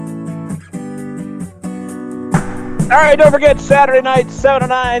All right, don't forget, Saturday night, 7 to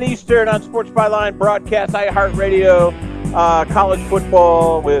 9 Eastern on Sports Byline broadcast, iHeartRadio, college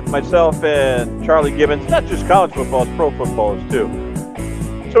football with myself and Charlie Gibbons. Not just college football, it's pro football too.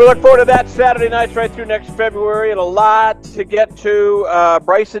 So we look forward to that Saturday nights right through next February, and a lot to get to.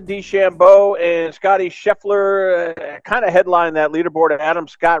 Bryson DeChambeau and Scotty Scheffler kind of headline that leaderboard, and Adam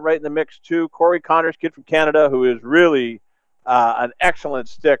Scott right in the mix too. Corey Connors, kid from Canada, who is really an excellent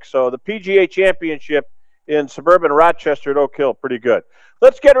stick. So the PGA Championship in suburban Rochester at Oak Hill, pretty good.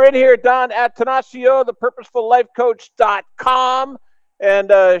 Let's get her in here, Dawn Attanasio, the purposefullifecoach.com.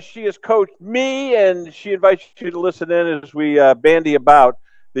 And she has coached me, and she invites you to listen in as we bandy about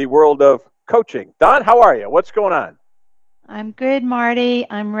the world of coaching. Dawn, how are you? What's going on? I'm good, Marty.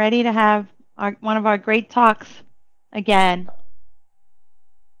 I'm ready to have one of our great talks again.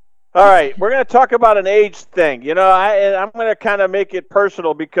 All right, we're going to talk about an age thing. You know, I'm going to kind of make it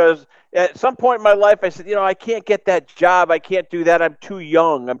personal because at some point in my life I said, I can't get that job. I can't do that. I'm too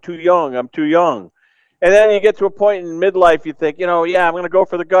young. I'm too young. And then you get to a point in midlife, you think, I'm going to go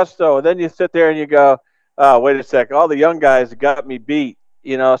for the gusto. And then you sit there and you go, oh, wait a second. All the young guys got me beat,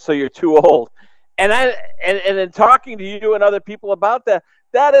 so you're too old. And in talking to you and other people about that,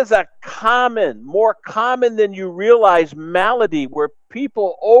 that is a more common than you realize malady where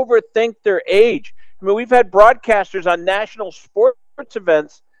people overthink their age. I mean, we've had broadcasters on national sports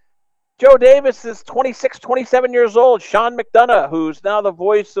events. Joe Davis is 26, 27 years old. Sean McDonough, who's now the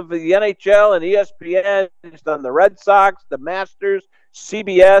voice of the NHL and ESPN, he's done the Red Sox, the Masters,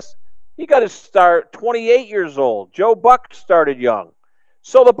 CBS. He got his start 28 years old. Joe Buck started young.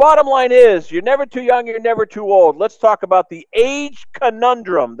 So the bottom line is, you're never too young, you're never too old. Let's talk about the age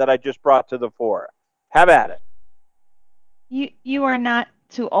conundrum that I just brought to the fore. Have at it. You are not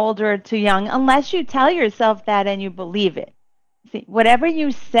too old or too young unless you tell yourself that and you believe it. See, whatever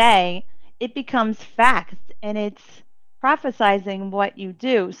you say, it becomes fact, and it's prophesizing what you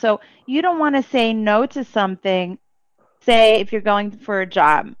do. So you don't want to say no to something. Say if you're going for a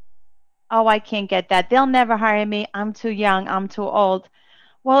job, oh, I can't get that. They'll never hire me. I'm too young. I'm too old.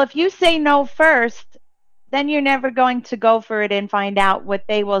 Well, if you say no first, then you're never going to go for it and find out what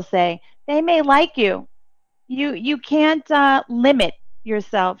they will say. They may like you. You can't limit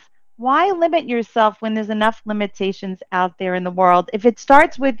yourself. Why limit yourself when there's enough limitations out there in the world? If it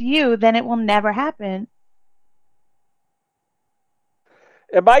starts with you, then it will never happen.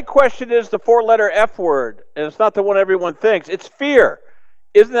 And my question is the four-letter F word, and it's not the one everyone thinks. It's fear.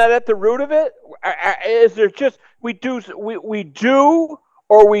 Isn't that at the root of it? Is there just we do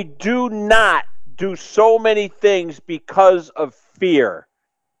or we do not do so many things because of fear?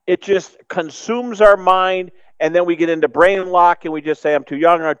 It just consumes our mind, and then we get into brain lock, and we just say, I'm too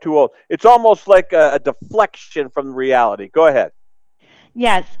young or I'm too old. It's almost like a deflection from reality. Go ahead.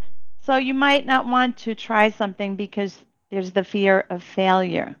 Yes. So you might not want to try something because there's the fear of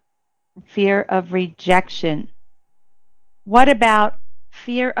failure, fear of rejection. What about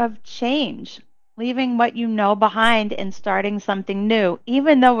fear of change? Leaving what you know behind and starting something new.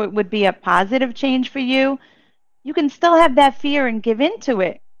 Even though it would be a positive change for you, you can still have that fear and give into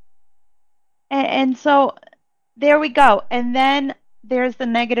it. And so there we go. And then there's the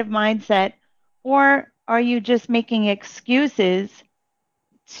negative mindset. Or are you just making excuses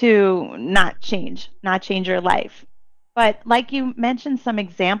to not change your life? But like you mentioned some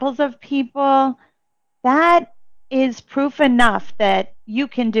examples of people, that is proof enough that you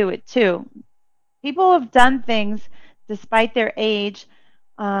can do it too. People who have done things despite their age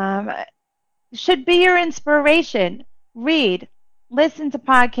should be your inspiration. Read, listen to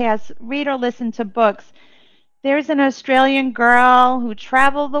podcasts, read or listen to books. There's an Australian girl who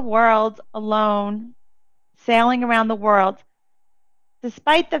traveled the world alone, sailing around the world.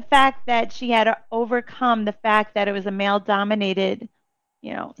 Despite the fact that she had to overcome the fact that it was a male-dominated,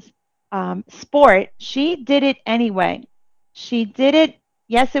 sport, she did it anyway. She did it.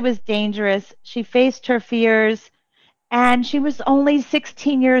 Yes, it was dangerous. She faced her fears, and she was only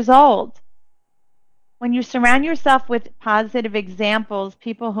 16 years old. When you surround yourself with positive examples,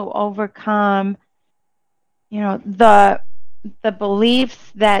 people who overcome, the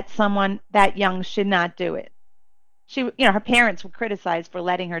beliefs that someone that young should not do it. Her parents were criticized for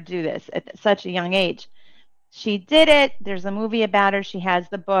letting her do this at such a young age. She did it. There's a movie about her. She has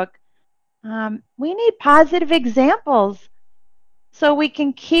the book. We need positive examples so we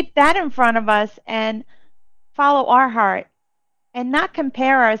can keep that in front of us and follow our heart and not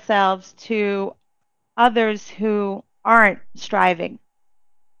compare ourselves to others who aren't striving.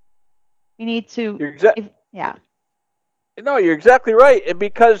 We need to, yeah. No, you're exactly right. And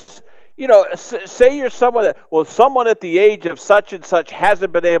because, say you're someone that, someone at the age of such and such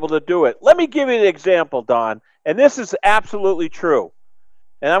hasn't been able to do it. Let me give you an example, Don. And this is absolutely true.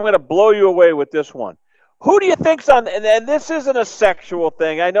 And I'm going to blow you away with this one. Who do you think's on? And this isn't a sexual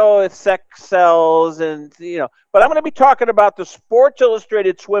thing. I know it's sex sells, and but I'm going to be talking about the Sports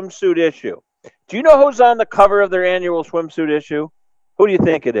Illustrated swimsuit issue. Do you know who's on the cover of their annual swimsuit issue? Who do you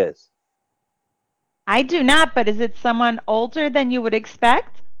think it is? I do not, but is it someone older than you would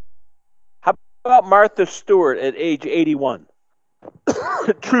expect? How about Martha Stewart at age 81?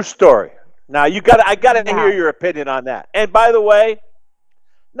 True story. Now I got to hear your opinion on that. And by the way,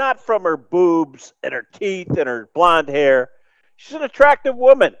 not from her boobs and her teeth and her blonde hair. She's an attractive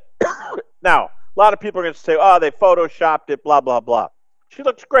woman. Now, a lot of people are going to say, oh, they photoshopped it, blah, blah, blah. She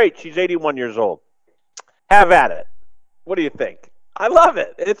looks great. She's 81 years old. Have at it. What do you think? I love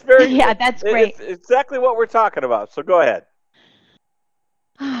it. It's very yeah, that's great. It's exactly what we're talking about. So go ahead.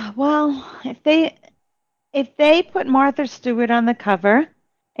 Well, if they put Martha Stewart on the cover,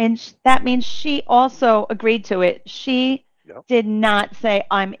 and that means she also agreed to it. She did not say,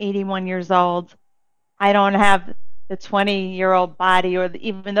 I'm 81 years old. I don't have the 20-year-old body or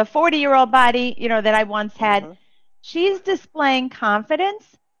even the 40-year-old body, that I once had. Mm-hmm. She's displaying confidence.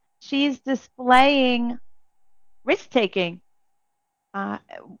 She's displaying risk-taking.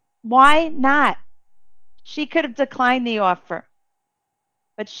 Why not? She could have declined the offer.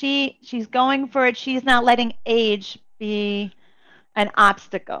 But she's going for it. She's not letting age be an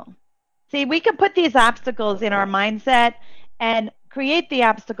obstacle. See, we can put these obstacles in our mindset and create the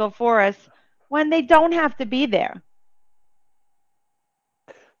obstacle for us when they don't have to be there.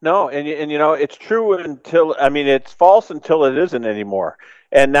 No, and it's true it's false until it isn't anymore.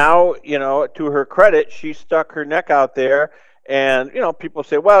 And now, to her credit, she stuck her neck out there, and people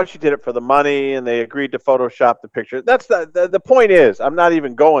say, well, she did it for the money, and they agreed to Photoshop the picture. That's the point is, I'm not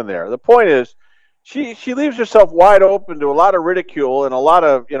even going there. The point is, she leaves herself wide open to a lot of ridicule and a lot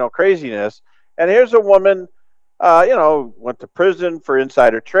of craziness. And here's a woman, went to prison for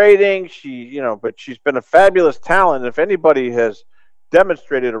insider trading. But she's been a fabulous talent. If anybody has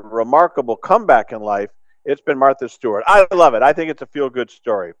demonstrated a remarkable comeback in life, it's been Martha Stewart. I love it. I think it's a feel-good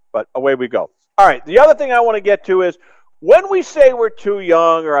story. But away we go. All right. The other thing I want to get to is when we say we're too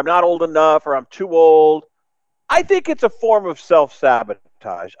young, or I'm not old enough, or I'm too old, I think it's a form of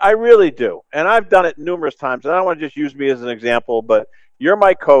self-sabotage. I really do. And I've done it numerous times. And I don't want to just use me as an example, but you're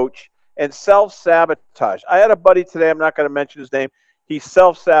my coach. And self-sabotage. I had a buddy today, I'm not going to mention his name. He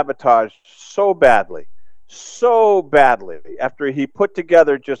self-sabotaged so badly after he put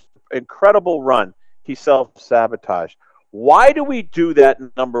together just incredible run. He self-sabotaged. Why do we do that,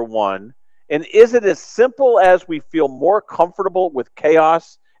 number one? And is it as simple as we feel more comfortable with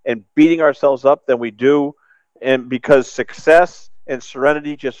chaos and beating ourselves up than we do, and because success and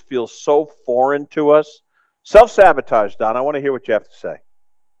serenity just feel so foreign to us? Self-sabotage, Don. I want to hear what you have to say.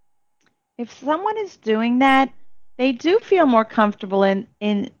 If someone is doing that, they do feel more comfortable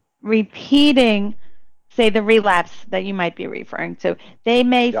in repeating, say, the relapse that you might be referring to. They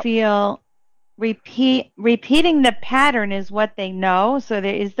may feel repeating the pattern is what they know, so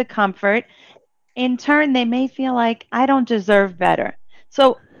there is the comfort. In turn, they may feel like, I don't deserve better.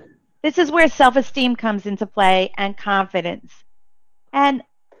 So this is where self-esteem comes into play and confidence. And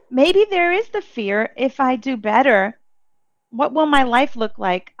maybe there is the fear, if I do better, what will my life look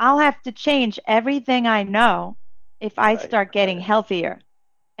like? I'll have to change everything I know if I start getting healthier.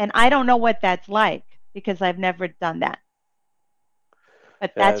 And I don't know what that's like because I've never done that.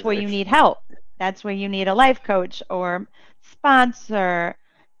 But that's where you need help. That's where you need a life coach or sponsor,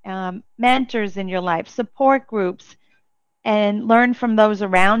 mentors in your life, support groups, and learn from those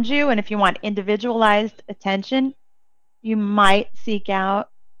around you. And if you want individualized attention, you might seek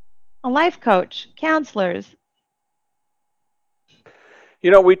out a life coach, counselors.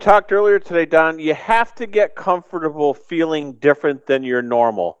 We talked earlier today, Don, you have to get comfortable feeling different than your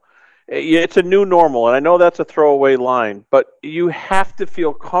normal. It's a new normal, and I know that's a throwaway line, but you have to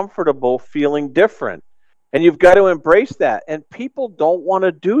feel comfortable feeling different, and you've got to embrace that, and people don't want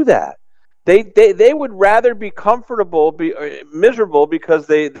to do that. They would rather be comfortable, be miserable because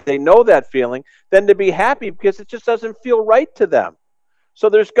they know that feeling, than to be happy because it just doesn't feel right to them. So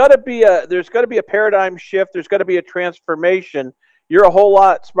there's got to be a paradigm shift. There's got to be a transformation. You're a whole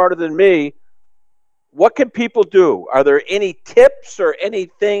lot smarter than me. What can people do? Are there any tips or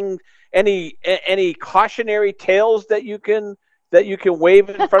anything, any cautionary tales that you can wave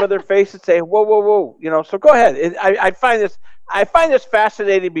in front of their face and say, whoa, whoa, whoa? So go ahead. I find this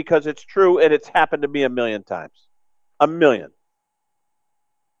fascinating because it's true and it's happened to me a million times. A million.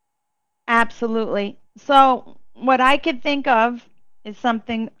 Absolutely. So what I could think of is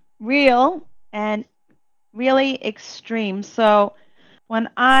something real and really extreme. So When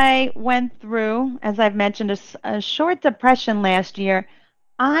I went through, as I've mentioned, a short depression last year,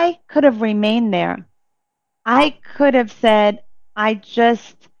 I could have remained there. I could have said, I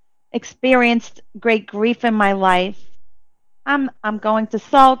just experienced great grief in my life. I'm going to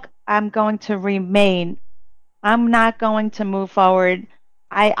sulk. I'm going to remain. I'm not going to move forward.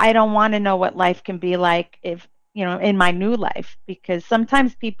 I don't want to know what life can be like if, in my new life, because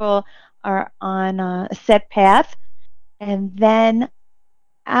sometimes people are on a set path and then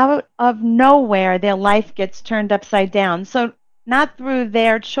out of nowhere their life gets turned upside down. So, not through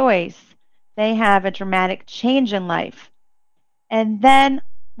their choice, they have a dramatic change in life. And then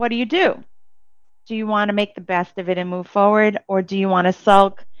what do? Do you want to make the best of it and move forward, or do you want to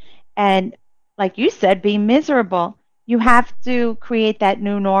sulk and, like you said, be miserable? You have to create that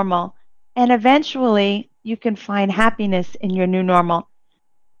new normal, and eventually you can find happiness in your new normal.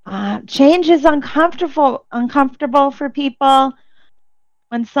 Change is uncomfortable for people.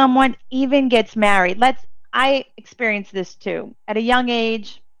 When someone even gets married, I experienced this too. At a young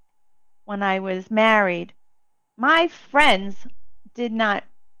age, when I was married, my friends did not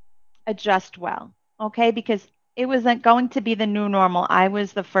adjust well, okay? Because it wasn't going to be the new normal. I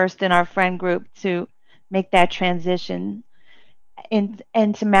was the first in our friend group to make that transition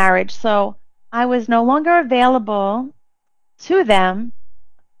into marriage. So I was no longer available to them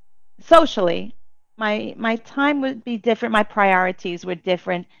socially. My time would be different. My priorities were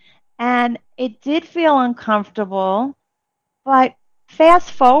different. And it did feel uncomfortable. But fast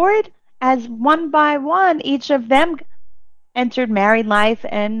forward, as one by one, each of them entered married life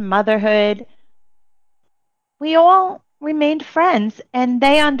and motherhood, we all remained friends and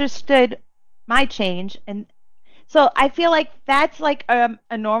they understood my change. And so I feel like that's like a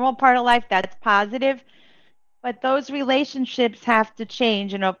normal part of life that's positive, but those relationships have to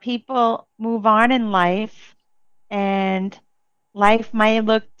change. People move on in life and life might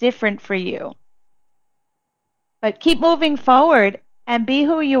look different for you. But keep moving forward and be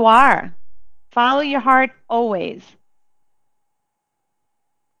who you are. Follow your heart always.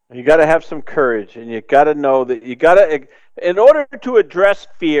 You got to have some courage, and you got to know that in order to address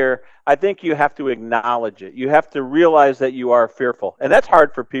fear, I think you have to acknowledge it. You have to realize that you are fearful, and that's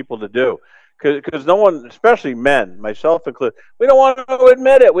hard for people to do because no one, especially men, myself included, we don't want to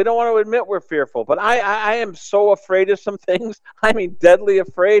admit it. We don't want to admit we're fearful. But I am so afraid of some things. I mean, deadly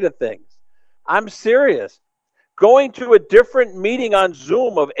afraid of things. I'm serious. Going to a different meeting on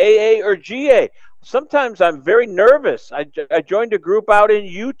Zoom of AA or GA. Sometimes I'm very nervous. I joined a group out in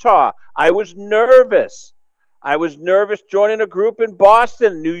Utah. I was nervous. I was nervous joining a group in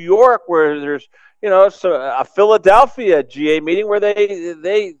Boston, New York, where there's, a Philadelphia GA meeting where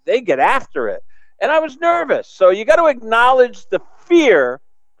they get after it. And I was nervous. So you got to acknowledge the fear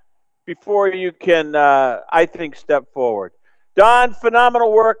before you can, I think, step forward. Don,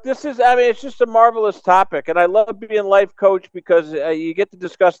 phenomenal work. It's just a marvelous topic. And I love being life coach because you get to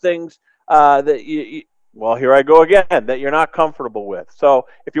discuss things that here I go again, that you're not comfortable with. So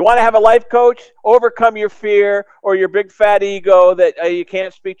if you want to have a life coach, overcome your fear or your big fat ego that you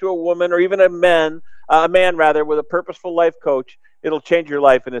can't speak to a woman or even a man rather, with a purposeful life coach, it'll change your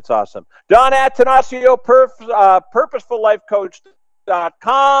life, and it's awesome. Dawn Attanasio,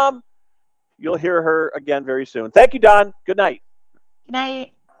 purposefullifecoach.com. You'll hear her again very soon. Thank you, Don. Good night. Good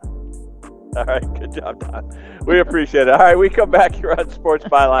night. All right, good job, Don. We appreciate it. All right, we come back here on Sports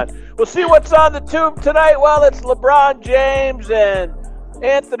Byline. We'll see what's on the tube tonight. Well, it's LeBron James and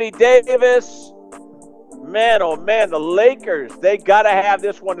Anthony Davis. Man, oh man, the Lakers, they got to have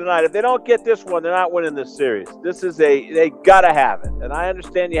this one tonight. If they don't get this one, they're not winning this series. They got to have it. And I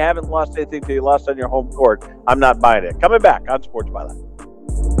understand you haven't lost anything till you lost on your home court. I'm not buying it. Coming back on Sports Byline.